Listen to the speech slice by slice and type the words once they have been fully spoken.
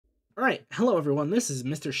Alright, hello everyone, this is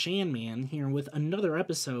Mr. Shanman here with another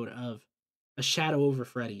episode of A Shadow Over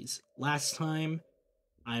Freddy's. Last time,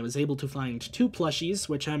 I was able to find 2 plushies,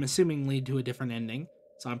 which I'm assuming lead to a different ending,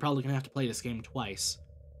 so I'm probably gonna have to play this game twice,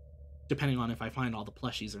 depending on if I find all the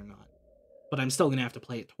plushies or not. But I'm still gonna have to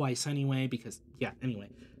play it twice anyway, because, yeah, anyway.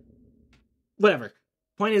 Whatever.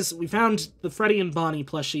 Point is, we found the Freddy and Bonnie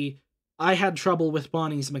plushie. I had trouble with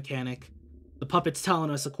Bonnie's mechanic. The puppet's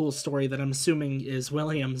telling us a cool story that I'm assuming is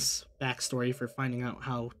William's backstory for finding out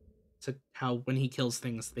how when he kills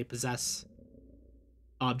things, they possess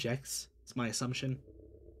objects. It's my assumption.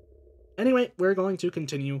 Anyway, we're going to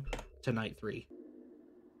continue to night 3.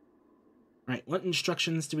 Alright, what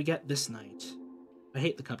instructions do we get this night? I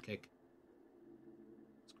hate the cupcake.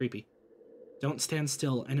 It's creepy. Don't stand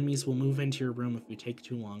still. Enemies will move into your room if you take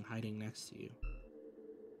too long hiding next to you.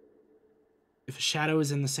 If a shadow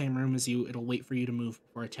is in the same room as you, it'll wait for you to move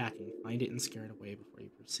before attacking. Find it and scare it away before you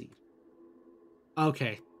proceed.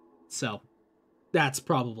 Okay, so that's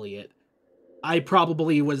probably it. I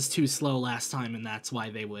probably was too slow last time, and that's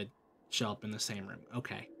why they would show up in the same room.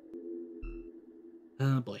 Okay.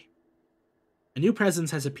 Oh boy. A new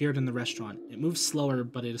presence has appeared in the restaurant. It moves slower,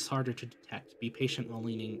 but it is harder to detect. Be patient while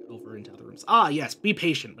leaning over into other rooms. Ah, yes, be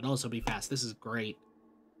patient, but also be fast. This is great.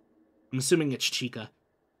 I'm assuming it's Chica.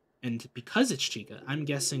 And because it's Chica, I'm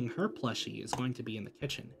guessing her plushie is going to be in the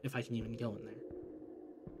kitchen, if I can even go in there.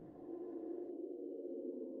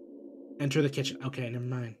 Enter the kitchen. Okay, never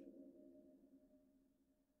mind.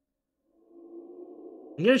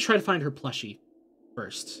 I'm gonna try to find her plushie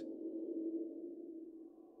first.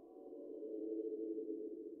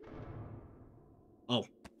 Oh.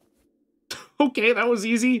 Okay, that was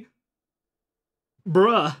easy.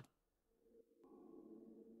 Bruh.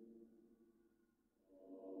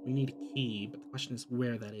 We need a key, but the question is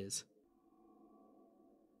where that is.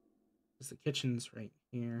 Because the kitchen's right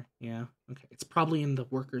here. Yeah, okay. It's probably in the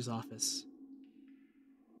worker's office.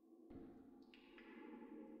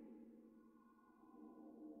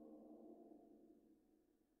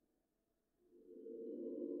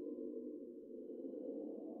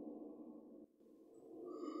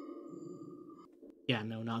 Yeah,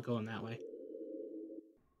 no, not going that way.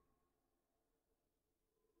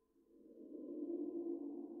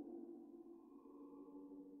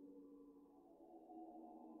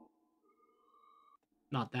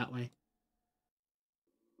 Not that way.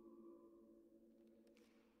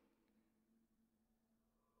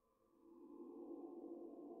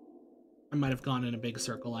 I might have gone in a big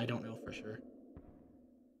circle, I don't know for sure.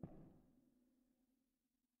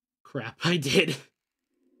 Crap, I did.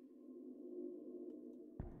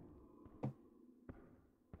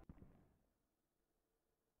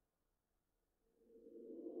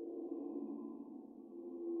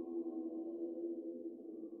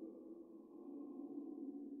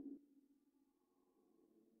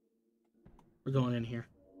 We're going in here.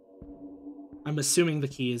 I'm assuming the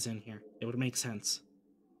key is in here. It would make sense.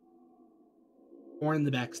 Or in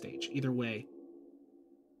the backstage. Either way.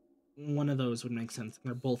 One of those would make sense.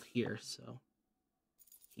 They're both here, so.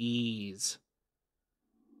 Keys.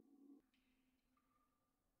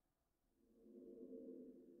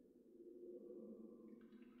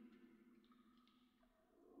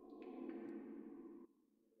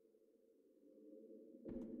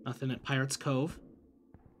 Nothing at Pirate's Cove.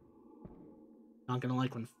 Not gonna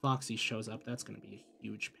like when Foxy shows up. That's gonna be a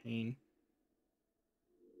huge pain.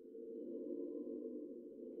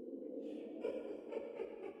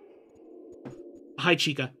 Hi,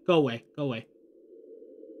 Chica. Go away. Go away.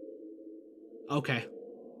 Okay.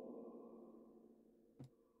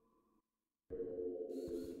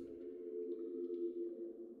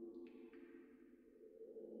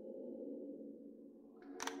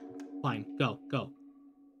 Fine. Go. Go.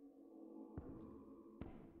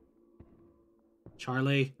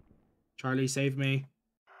 Charlie. Charlie, save me.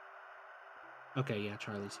 Okay, yeah,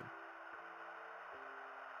 Charlie's here.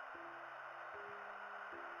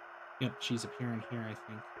 Yep, she's appearing here, I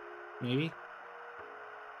think. Maybe?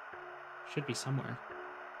 Should be somewhere.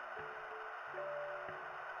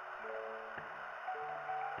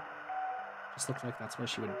 Just looks like that's where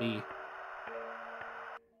she would be.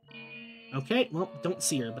 Okay, well, don't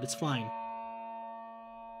see her, but it's fine.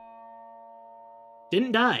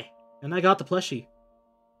 Didn't die, and I got the plushie.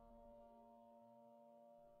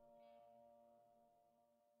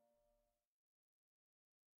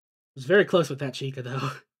 Was very close with that Chica,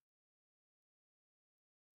 though.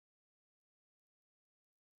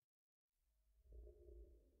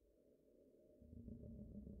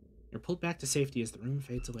 You're pulled back to safety as the room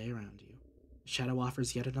fades away around you. The shadow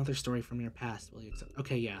offers yet another story from your past. Will you accept?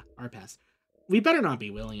 Okay, yeah, our past. We better not be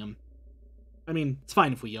William. I mean, it's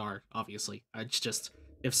fine if we are, obviously. It's just,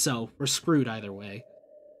 if so, we're screwed either way.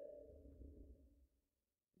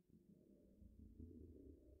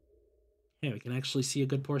 Hey, we can actually see a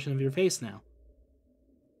good portion of your face now.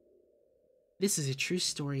 This is a true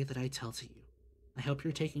story that I tell to you. I hope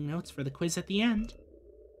you're taking notes for the quiz at the end.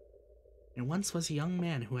 There once was a young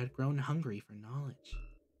man who had grown hungry for knowledge.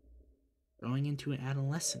 Growing into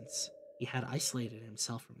adolescence, he had isolated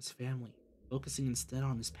himself from his family, focusing instead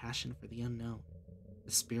on his passion for the unknown,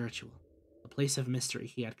 the spiritual, a place of mystery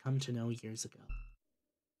he had come to know years ago.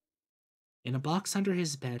 In a box under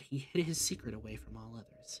his bed, he hid his secret away from all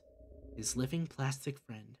others. His living plastic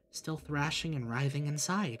friend, still thrashing and writhing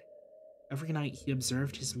inside. Every night he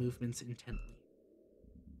observed his movements intently.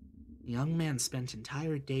 The young man spent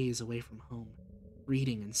entire days away from home,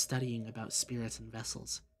 reading and studying about spirits and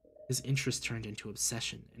vessels. His interest turned into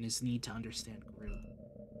obsession, and his need to understand grew.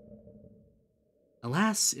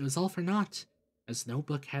 Alas, it was all for naught, as no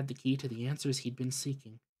book had the key to the answers he'd been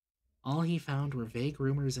seeking. All he found were vague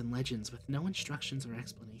rumors and legends with no instructions or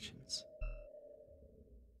explanations.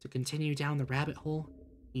 To continue down the rabbit hole,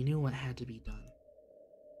 he knew what had to be done.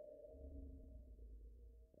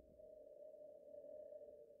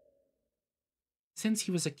 Since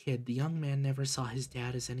he was a kid, the young man never saw his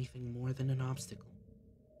dad as anything more than an obstacle.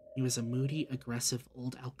 He was a moody, aggressive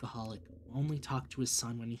old alcoholic who only talked to his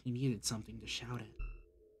son when he needed something to shout at.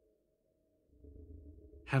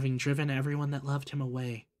 Having driven everyone that loved him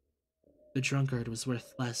away, the drunkard was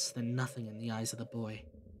worth less than nothing in the eyes of the boy.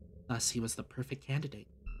 Thus, he was the perfect candidate.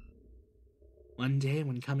 One day,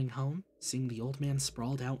 when coming home, seeing the old man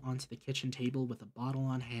sprawled out onto the kitchen table with a bottle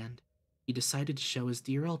on hand, he decided to show his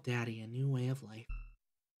dear old daddy a new way of life.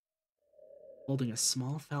 Holding a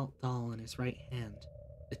small felt doll in his right hand,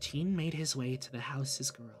 the teen made his way to the house's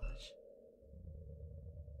garage.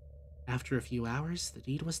 After a few hours, the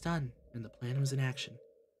deed was done, and the plan was in action.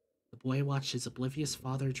 The boy watched his oblivious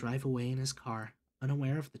father drive away in his car,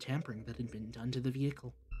 unaware of the tampering that had been done to the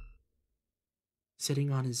vehicle.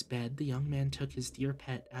 Sitting on his bed, the young man took his dear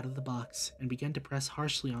pet out of the box and began to press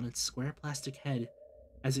harshly on its square plastic head.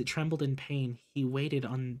 As it trembled in pain, he waited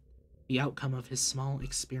on the outcome of his small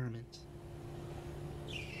experiment.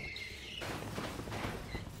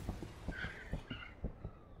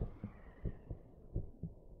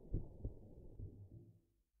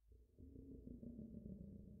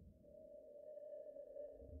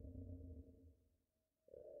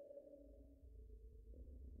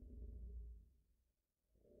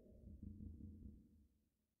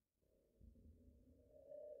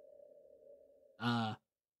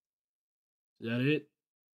 Is that it?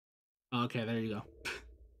 Okay, there you go.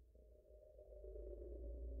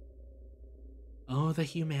 Oh, the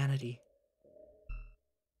humanity.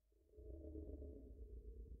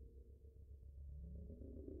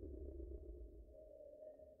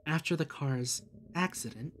 After the car's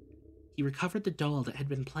accident, he recovered the doll that had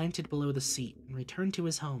been planted below the seat and returned to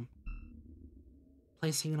his home.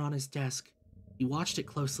 Placing it on his desk, he watched it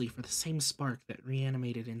closely for the same spark that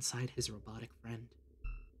reanimated inside his robotic friend.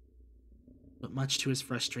 But much to his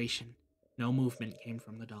frustration, no movement came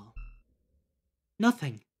from the doll.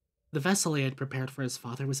 Nothing! The vessel he had prepared for his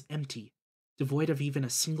father was empty, devoid of even a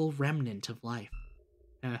single remnant of life.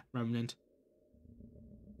 Remnant.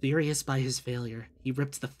 Furious by his failure, he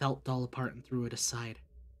ripped the felt doll apart and threw it aside.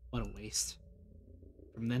 What a waste.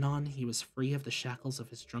 From then on, he was free of the shackles of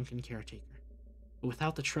his drunken caretaker, but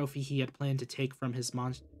without the trophy he had planned to take from his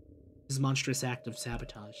monstrous act of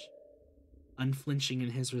sabotage. Unflinching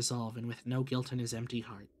in his resolve and with no guilt in his empty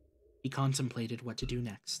heart, he contemplated what to do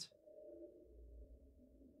next.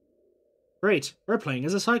 Great, we're playing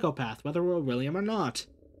as a psychopath, whether we're William or not.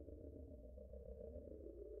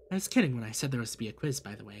 I was kidding when I said there was to be a quiz,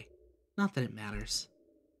 by the way. Not that it matters.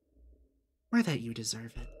 Or that you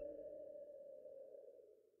deserve it.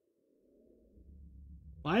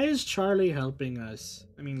 Why is Charlie helping us?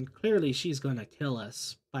 I mean, clearly she's gonna kill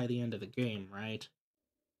us by the end of the game, right?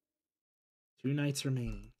 2 nights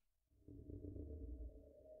remaining.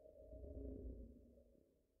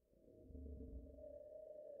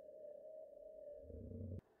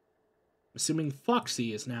 Assuming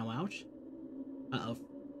Foxy is now out. Uh-oh.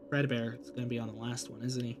 Fredbear is going to be on the last one,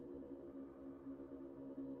 isn't he?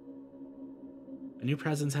 A new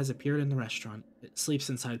presence has appeared in the restaurant. It sleeps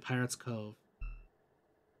inside Pirate's Cove.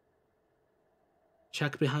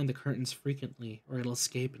 Check behind the curtains frequently, or it'll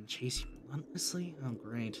escape and chase you relentlessly? Oh,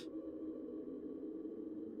 great.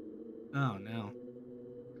 Oh, no.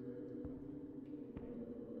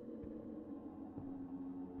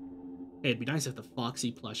 Hey, it'd be nice if the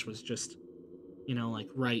Foxy plush was just, you know, like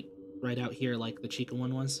right out here like the Chica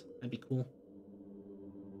one was. That'd be cool.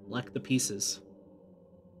 Collect the pieces.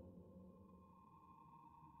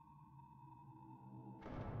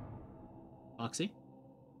 Foxy?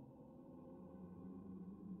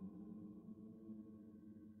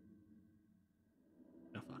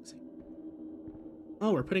 No, Foxy.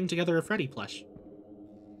 Oh, we're putting together a Freddy plush.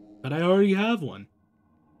 But I already have one.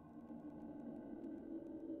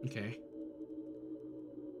 Okay.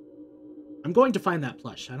 I'm going to find that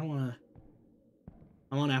plush. I don't want to...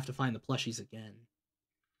 I want to have to find the plushies again.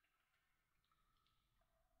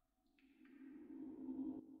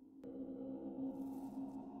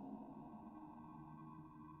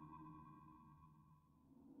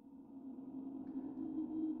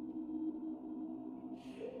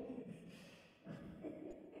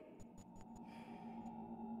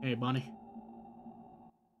 Hey, Bonnie.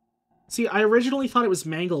 See, I originally thought it was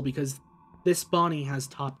Mangle because this Bonnie has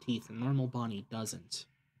top teeth and normal Bonnie doesn't.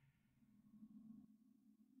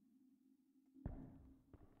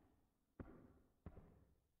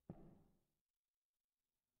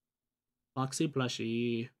 Foxy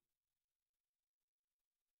plushie.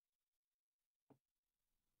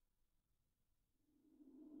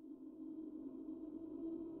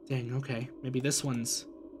 Dang, okay. Maybe this one's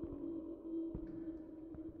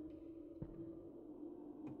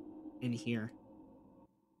in here.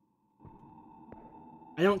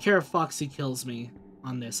 I don't care if Foxy kills me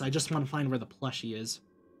on this. I just want to find where the plushie is.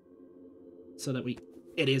 So that we...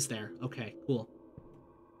 It is there. Okay, cool.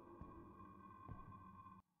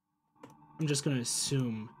 I'm just going to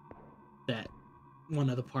assume that one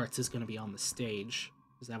of the parts is going to be on the stage,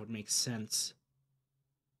 because that would make sense.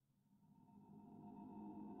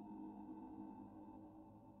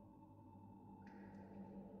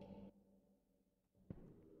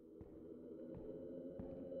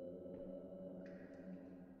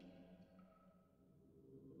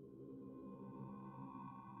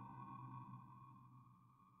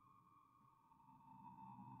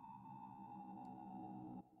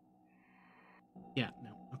 Yeah, no,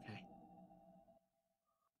 okay.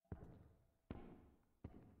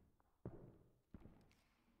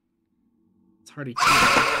 It's hard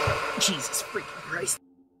to... Jesus freaking Christ.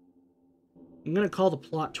 I'm gonna call the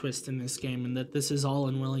plot twist in this game and that this is all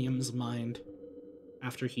in William's mind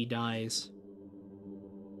after he dies.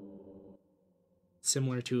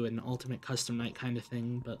 Similar to an Ultimate Custom Night kind of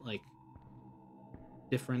thing, but, like,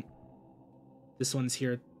 different. This one's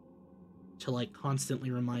here to, like, constantly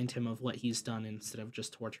remind him of what he's done instead of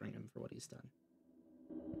just torturing him for what he's done.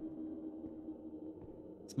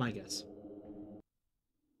 It's my guess.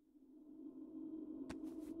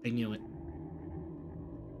 I knew it.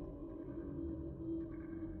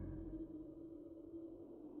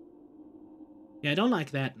 Yeah, I don't like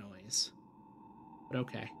that noise. But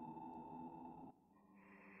okay.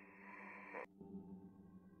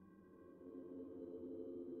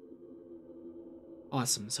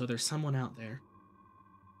 Awesome, so there's someone out there.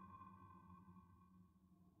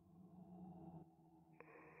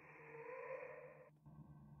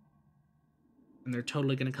 And they're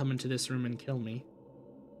totally gonna come into this room and kill me.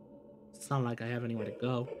 It's not like I have anywhere to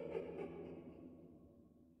go.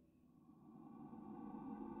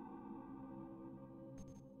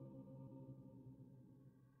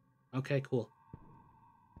 Okay, cool.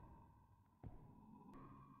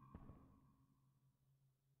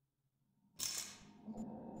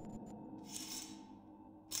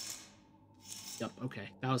 Yep, okay.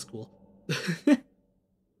 That was cool.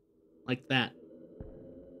 Like that.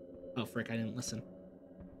 Oh, frick, I didn't listen.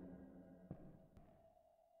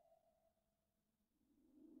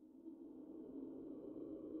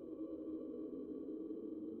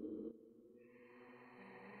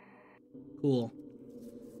 Cool.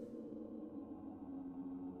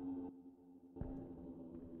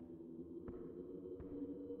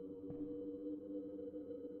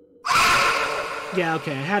 Yeah,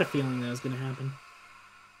 okay, I had a feeling that was gonna happen.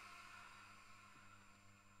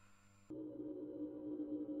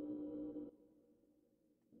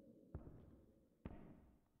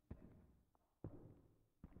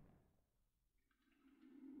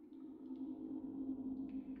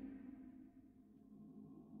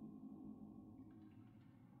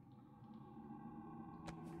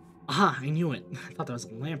 Aha, I knew it. I thought that was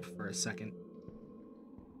a lamp for a second.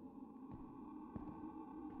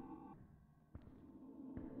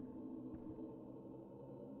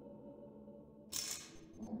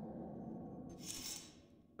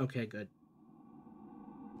 Okay, good.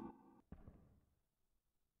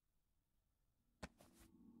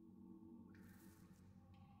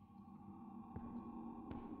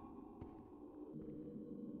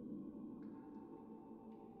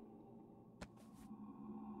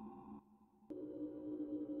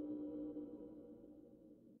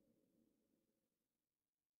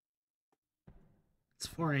 It's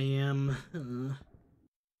 4 a.m.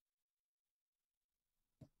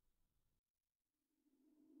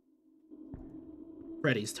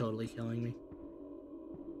 Freddy's totally killing me.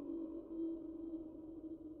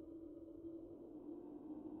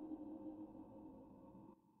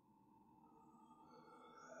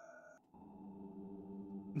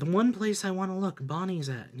 The one place I want to look, Bonnie's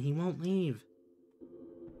at, and he won't leave.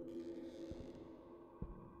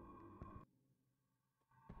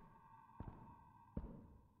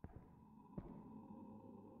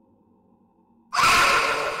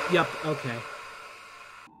 Yup, okay.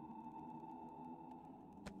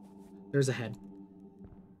 There's a head.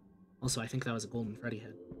 Also, I think that was a golden Freddy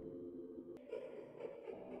head.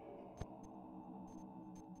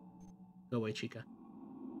 Go away, Chica.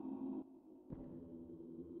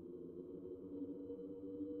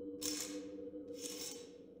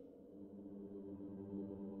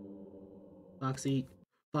 Foxy.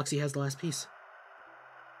 Foxy has the last piece.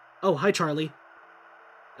 Oh, hi, Charlie.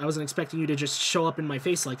 I wasn't expecting you to just show up in my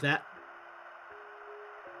face like that.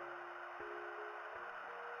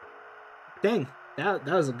 Dang, that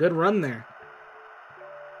was a good run there.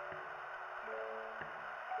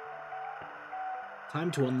 Time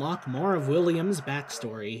to unlock more of William's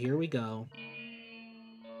backstory. Here we go.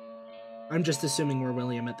 I'm just assuming we're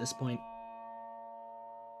William at this point.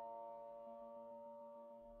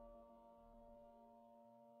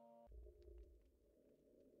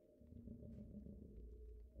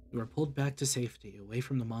 You are pulled back to safety, away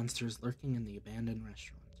from the monsters lurking in the abandoned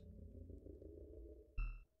restaurant.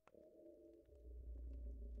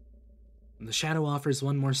 The Shadow offers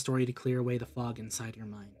one more story to clear away the fog inside your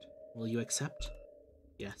mind. Will you accept?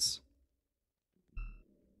 Yes.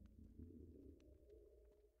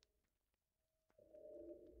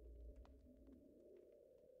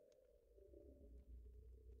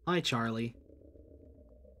 Hi, Charlie.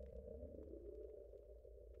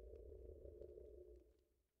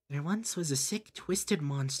 There once was a sick, twisted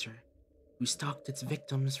monster who stalked its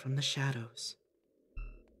victims from the shadows.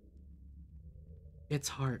 Its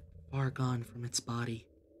heart far gone from its body,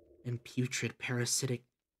 and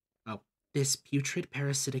this putrid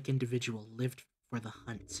parasitic individual lived for the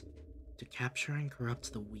hunt, to capture and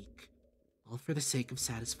corrupt the weak, all for the sake of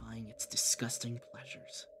satisfying its disgusting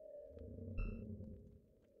pleasures.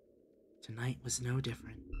 Tonight was no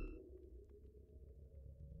different.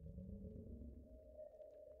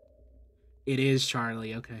 It is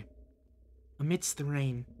Charlie, okay. Amidst the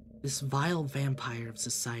rain, this vile vampire of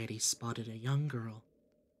society spotted a young girl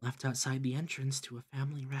left outside the entrance to a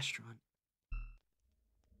family restaurant.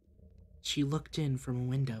 She looked in from a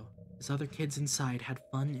window as other kids inside had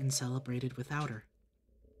fun and celebrated without her.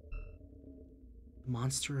 The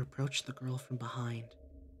monster approached the girl from behind,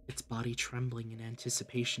 its body trembling in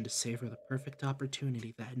anticipation to savor the perfect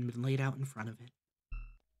opportunity that had been laid out in front of it.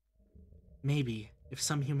 Maybe, if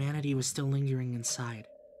some humanity was still lingering inside,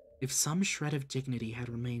 if some shred of dignity had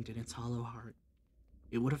remained in its hollow heart,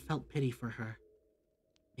 it would have felt pity for her.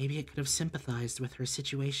 Maybe it could have sympathized with her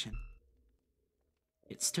situation.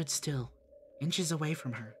 It stood still, inches away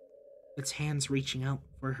from her, its hands reaching out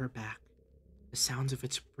for her back, the sounds of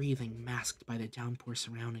its breathing masked by the downpour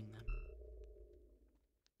surrounding them.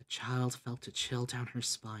 The child felt a chill down her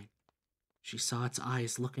spine. She saw its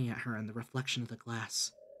eyes looking at her in the reflection of the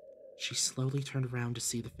glass. She slowly turned around to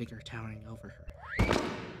see the figure towering over her.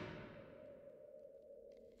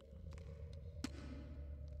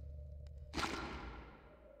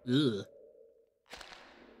 Ugh.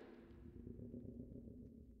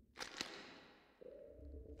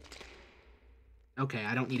 Okay,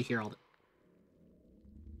 I don't need to hear all that.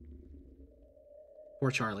 Poor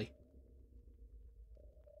Charlie.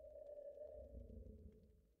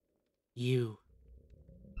 You.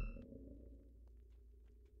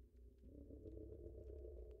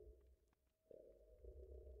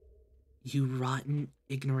 You rotten,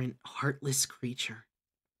 ignorant, heartless creature.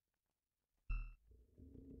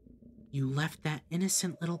 You left that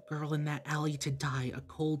innocent little girl in that alley to die a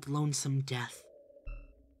cold, lonesome death.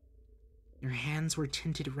 Your hands were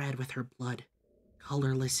tinted red with her blood,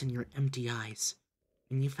 colorless in your empty eyes,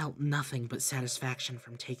 and you felt nothing but satisfaction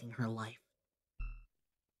from taking her life.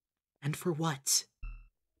 And for what?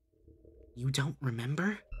 You don't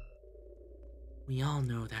remember? We all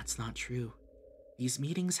know that's not true. These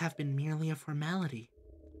meetings have been merely a formality.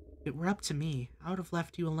 If it were up to me, I would have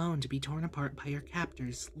left you alone to be torn apart by your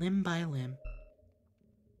captors, limb by limb.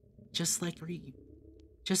 Just like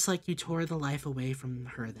you tore the life away from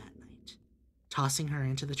her that night, tossing her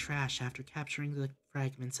into the trash after capturing the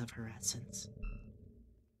fragments of her essence.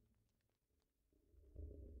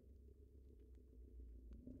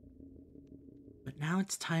 But now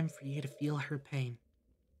it's time for you to feel her pain,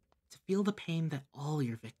 to feel the pain that all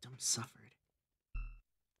your victims suffered.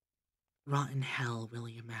 Rot in hell,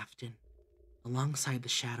 William Afton, alongside the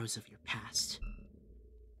shadows of your past.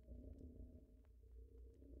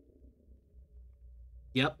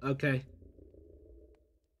 Yep, okay.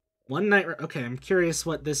 One night... Okay, I'm curious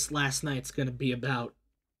what this last night's gonna be about.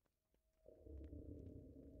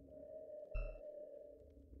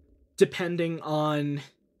 Depending on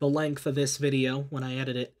the length of this video, when I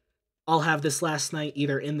edit it, I'll have this last night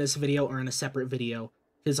either in this video or in a separate video,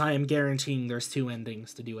 because I am guaranteeing there's 2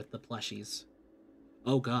 endings to do with the plushies.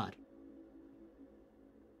 Oh god.